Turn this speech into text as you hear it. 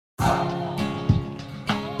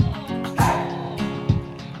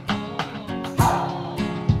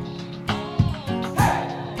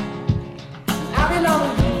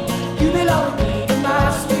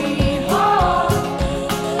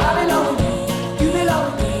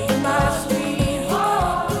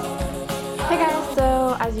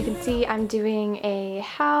I'm doing a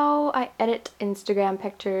how I edit Instagram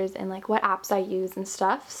pictures and like what apps I use and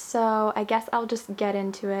stuff. So I guess I'll just get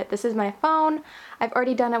into it. This is my phone. I've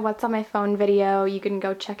already done a what's on my phone video. You can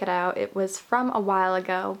go check it out. It was from a while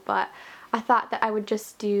ago, but I thought that I would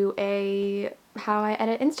just do a how I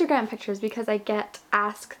edit Instagram pictures because I get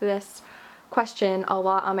asked this question a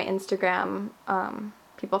lot on my Instagram.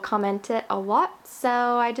 People comment it a lot, so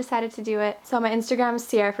I decided to do it. So my Instagram is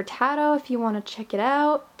Sierra Furtado if you want to check it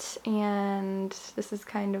out, and this is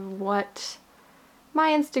kind of what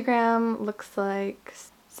my Instagram looks like.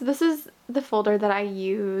 So this is the folder that I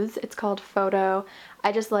use. It's called Photo.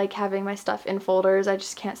 I just like having my stuff in folders. I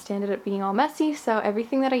just can't stand it being all messy, so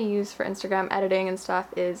everything that I use for Instagram editing and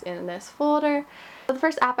stuff is in this folder. So the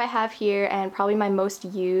first app I have here, and probably my most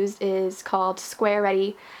used, is called Square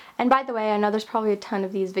Ready. And by the way, I know there's probably a ton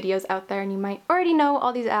of these videos out there and you might already know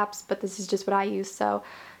all these apps, but this is just what I use. So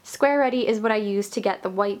Square Ready is what I use to get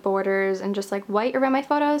the white borders and just like white around my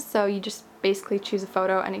photos. So you just basically choose a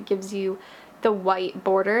photo and it gives you the white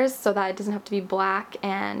borders so that it doesn't have to be black,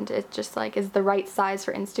 and it just like is the right size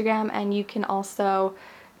for Instagram. And you can also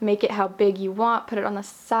make it how big you want, put it on the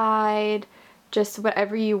side, just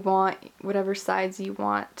whatever you want, whatever size you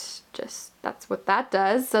want, just that's what that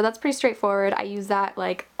does. So that's pretty straightforward. I use that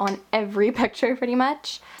like on every picture pretty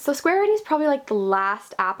much. So Square Ready is probably like the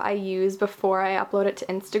last app I use before I upload it to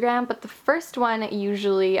Instagram, but the first one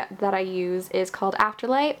usually that I use is called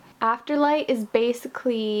Afterlight. Afterlight is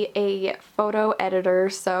basically a photo editor,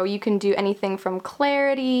 so you can do anything from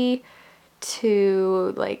clarity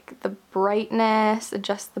to like the brightness,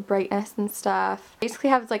 adjust the brightness and stuff. Basically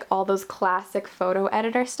has like all those classic photo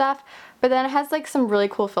editor stuff, but then it has like some really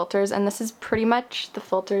cool filters, and this is pretty much the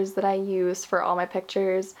filters that I use for all my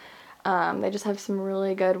pictures. They just have some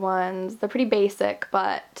really good ones. They're pretty basic,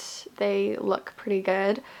 but they look pretty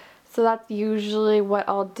good. So that's usually what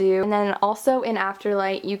I'll do. And then also in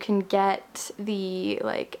Afterlight you can get the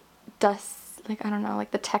like dust, like I don't know,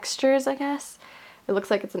 like the textures, I guess. It looks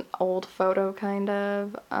like it's an old photo kind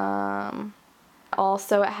of.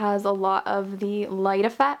 Also it has a lot of the light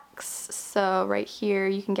effects. So right here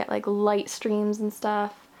you can get like light streams and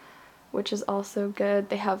stuff, which is also good.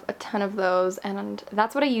 They have a ton of those, and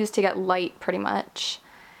that's what I use to get light pretty much.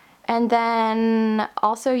 And then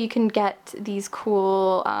also you can get these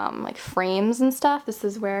cool like frames and stuff. This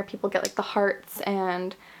is where people get like the hearts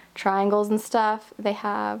and triangles and stuff. They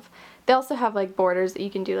also have like borders that you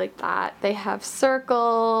can do like that. They have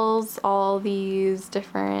circles, all these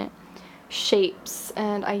different shapes,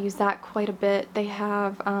 and I use that quite a bit. They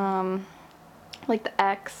have like the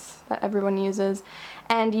X that everyone uses,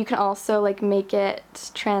 and you can also like make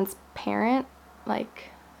it transparent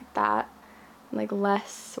like that, like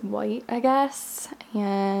less white, I guess,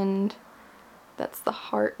 and that's the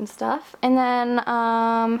heart and stuff. And then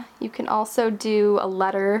you can also do a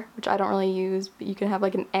letter, which I don't really use, but you can have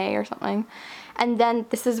like an A or something. And then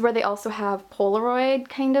this is where they also have Polaroid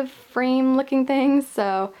kind of frame looking things,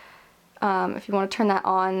 so if you want to turn that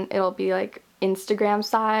on, it'll be like Instagram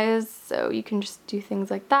size, so you can just do things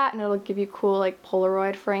like that and it'll give you cool like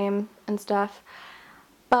Polaroid frame and stuff.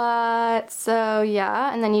 But so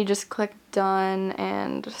yeah, and then you just click done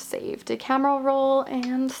and save to camera roll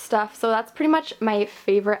and stuff. So that's pretty much my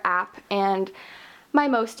favorite app, and my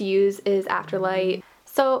most used is Afterlight.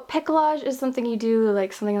 So pic collage is something you do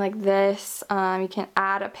like something like this. You can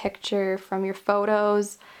add a picture from your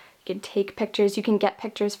photos, you can take pictures, you can get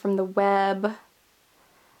pictures from the web.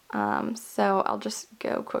 So I'll just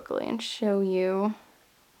go quickly and show you.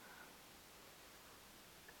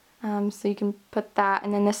 So you can put that,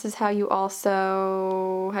 and then this is how you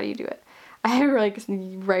also, how do you do it? I like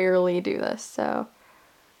rarely do this, so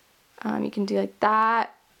you can do like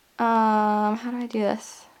that. How do I do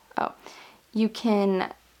this? Oh, you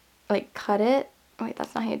can like cut it. Wait,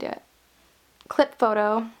 that's not how you do it. Clip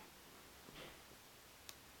photo,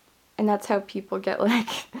 and that's how people get like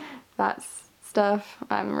that stuff.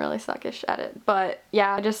 I'm really suckish at it, but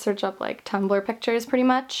yeah, I just search up like Tumblr pictures pretty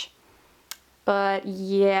much. But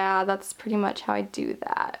yeah, that's pretty much how I do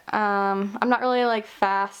that. I'm not really like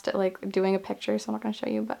fast at like doing a picture, so I'm not going to show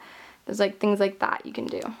you, but there's like things like that you can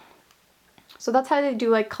do. So that's how they do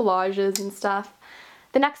like collages and stuff.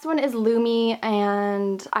 The next one is Lumi,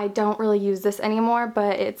 and I don't really use this anymore,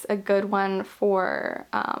 but it's a good one for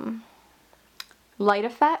light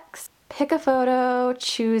effects. Pick a photo,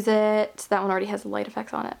 choose it. That one already has light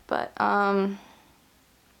effects on it, but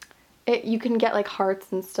you can get like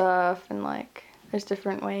hearts and stuff, and like there's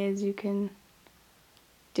different ways you can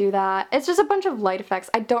do that. It's just a bunch of light effects.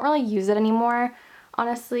 I don't really use it anymore,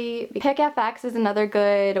 honestly. PicFX is another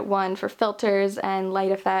good one for filters and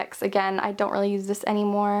light effects. Again, I don't really use this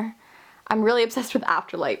anymore. I'm really obsessed with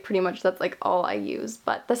Afterlight, pretty much that's like all I use,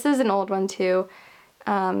 but this is an old one too.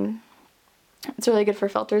 It's really good for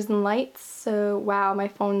filters and lights, so wow, my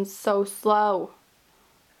phone's so slow.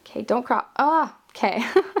 Okay, don't crop. Ah, okay.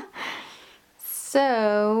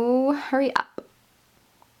 So, hurry up.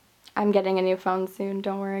 I'm getting a new phone soon,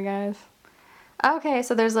 don't worry guys. Okay,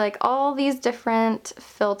 so there's like all these different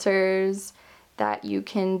filters that you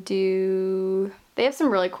can do. They have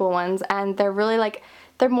some really cool ones, and they're really like,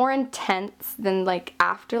 they're more intense than like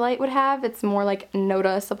Afterlight would have. It's more like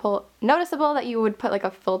noticeable that you would put like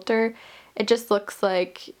a filter. It just looks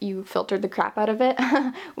like you filtered the crap out of it.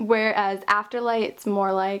 Whereas Afterlight, it's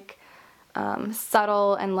more like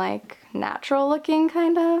subtle and like natural looking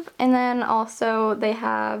kind of. And then also they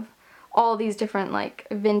have all these different like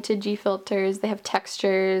vintagey filters. They have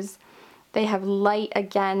textures. They have light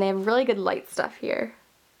again. They have really good light stuff here.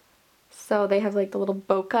 So they have like the little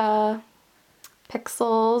bokeh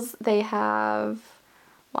pixels. They have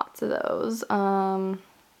lots of those.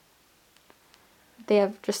 They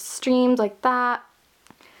have just streams like that.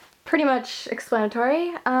 Pretty much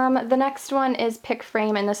explanatory. The next one is pick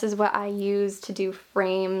frame, and this is what I use to do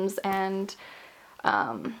frames and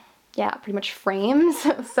yeah, pretty much frames.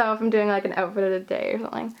 So if I'm doing like an outfit of the day or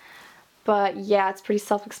something. But yeah, it's pretty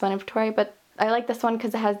self-explanatory, but I like this one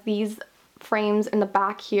because it has these frames in the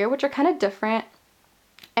back here, which are kind of different.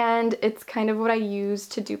 And it's kind of what I use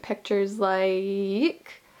to do pictures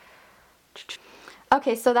like...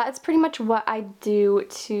 Okay, so that's pretty much what I do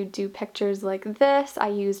to do pictures like this. I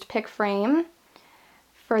used pick frame.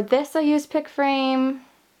 For this I used pick frame.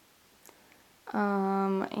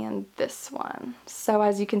 And this one. So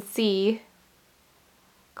as you can see,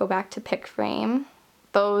 go back to pick frame.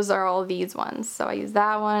 Those are all these ones. So I use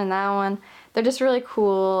that one and that one. They're just really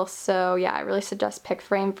cool. So yeah, I really suggest pick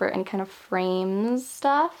frame for any kind of frames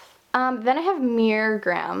stuff. Then I have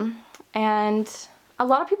Mirrorgram, and a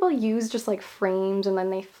lot of people use just like frames and then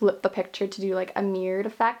they flip the picture to do like a mirrored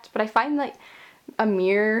effect. But I find like a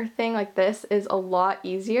mirror thing like this is a lot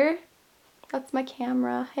easier. That's my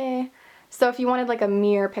camera, hey. So if you wanted like a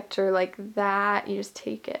mirror picture like that, you just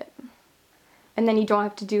take it. And then you don't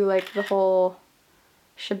have to do like the whole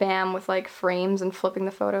shabam with like frames and flipping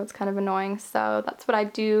the photo. It's kind of annoying. So that's what I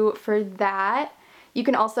do for that. You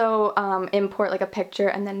can also import like a picture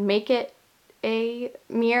and then make it a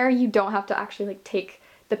mirror. You don't have to actually like take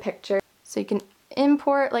the picture. So you can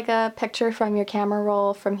import like a picture from your camera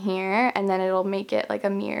roll from here, and then it'll make it like a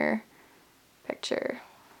mirror picture.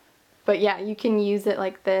 But yeah, you can use it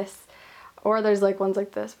like this, or there's like ones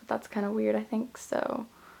like this, but that's kind of weird I think. So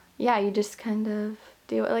yeah, you just kind of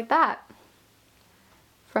do it like that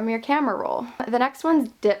from your camera roll. The next one's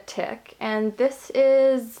Diptyque, and this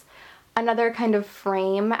is another kind of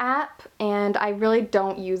frame app, and I really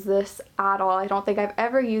don't use this at all. I don't think I've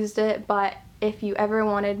ever used it, but if you ever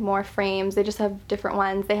wanted more frames, they just have different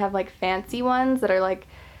ones. They have like fancy ones that are like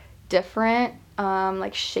different,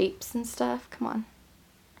 like shapes and stuff. Come on.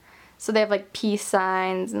 So they have like peace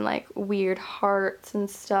signs and like weird hearts and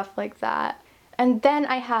stuff like that. And then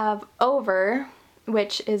I have Over,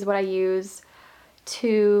 which is what I use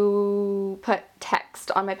to put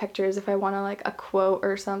text on my pictures if I want to like a quote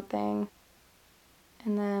or something.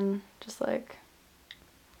 And then just like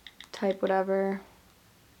type whatever,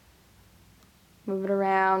 move it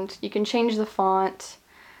around. You can change the font.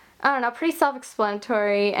 I don't know, pretty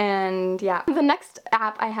self-explanatory, and yeah. The next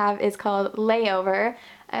app I have is called Layover,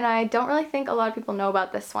 and I don't really think a lot of people know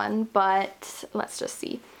about this one, but let's just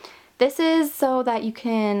see. This is so that you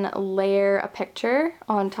can layer a picture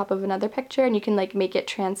on top of another picture, and you can like make it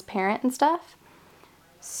transparent and stuff.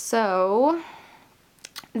 So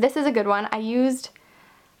this is a good one. I used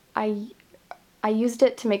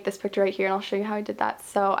it to make this picture right here, and I'll show you how I did that.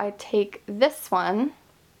 So I take this one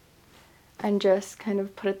and just kind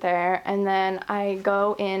of put it there, and then I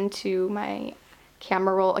go into my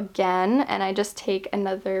camera roll again, and I just take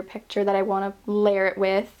another picture that I want to layer it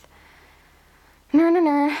with.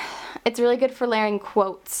 It's really good for layering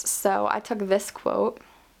quotes, so I took this quote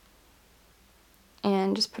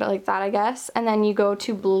and just put it like that, I guess. And then you go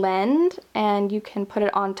to blend, and you can put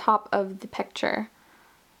it on top of the picture,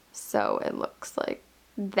 so it looks like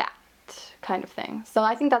that kind of thing. So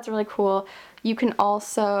I think that's really cool. You can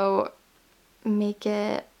also make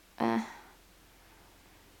it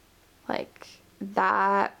like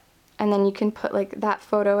that, and then you can put like that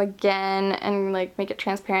photo again and like make it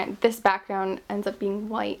transparent. This background ends up being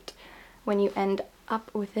white when you end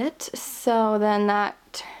up with it, so then that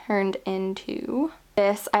turned into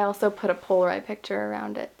this. I also put a Polaroid picture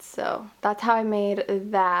around it, so that's how I made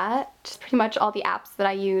that. Pretty much all the apps that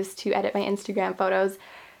I use to edit my Instagram photos.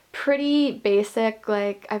 pretty basic.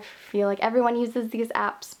 Like, I feel like everyone uses these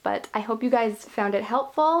apps, but I hope you guys found it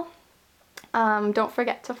helpful. Don't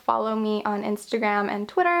forget to follow me on Instagram and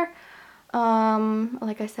Twitter.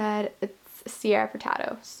 Like I said, it's Sierra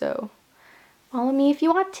Furtado, so follow me if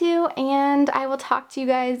you want to, and I will talk to you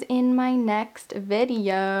guys in my next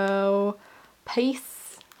video.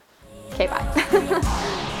 Peace. Okay,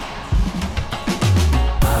 bye.